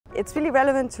It's really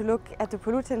relevant to look at the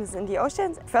pollutants in the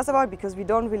oceans. First of all, because we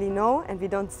don't really know and we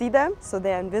don't see them, so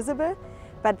they're invisible.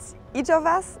 But each of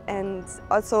us and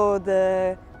also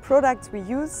the products we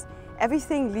use,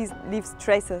 everything leaves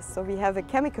traces. So we have a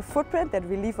chemical footprint that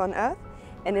we leave on Earth,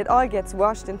 and it all gets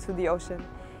washed into the ocean.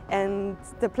 And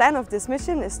the plan of this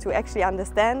mission is to actually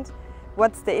understand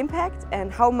what's the impact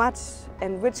and how much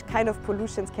and which kind of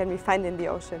pollutions can we find in the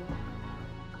ocean.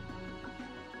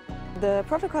 The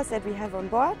protocols that we have on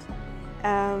board,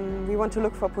 we want to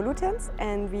look for pollutants,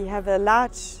 and we have a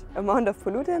large amount of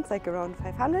pollutants, like around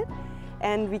 500.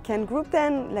 And we can group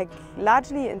them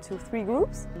largely into 3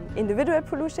 groups. Individual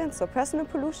pollution, so personal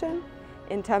pollution,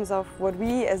 in terms of what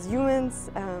we as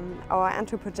humans, our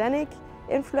anthropogenic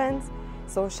influence,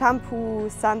 so shampoo,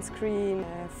 sunscreen,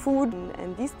 food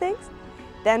and these things.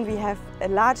 Then we have a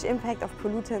large impact of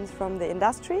pollutants from the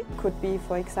industry. Could be,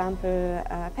 for example,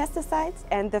 pesticides.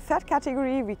 And the third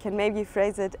category, we can maybe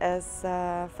phrase it as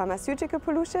pharmaceutical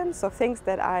pollution, so things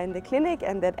that are in the clinic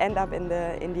and that end up in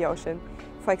the ocean.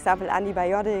 For example,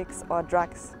 antibiotics or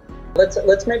drugs.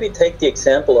 Let's maybe take the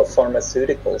example of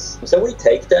pharmaceuticals. So we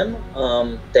take them,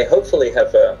 they hopefully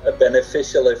have a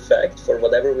beneficial effect for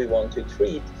whatever we want to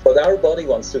treat, but our body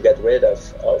wants to get rid of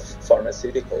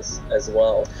pharmaceuticals as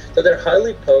well. So they're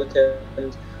highly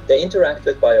potent, they interact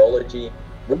with biology,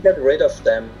 we get rid of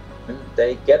them,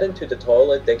 they get into the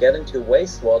toilet, they get into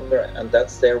wastewater, and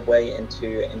that's their way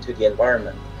into the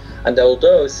environment. And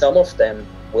although some of them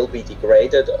will be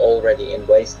degraded already in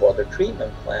wastewater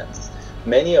treatment plants,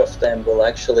 many of them will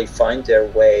actually find their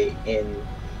way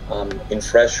in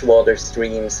freshwater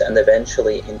streams and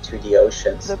eventually into the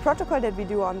oceans. The protocol that we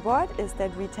do on board is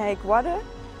that we take water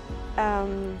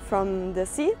from the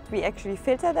sea. We actually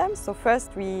filter them. So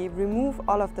first we remove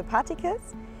all of the particles,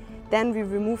 then we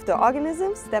remove the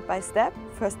organisms step by step,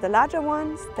 first the larger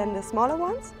ones, then the smaller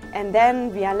ones. And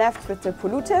then we are left with the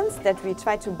pollutants that we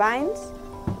try to bind,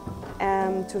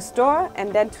 to store,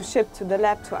 and then to ship to the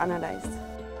lab to analyze.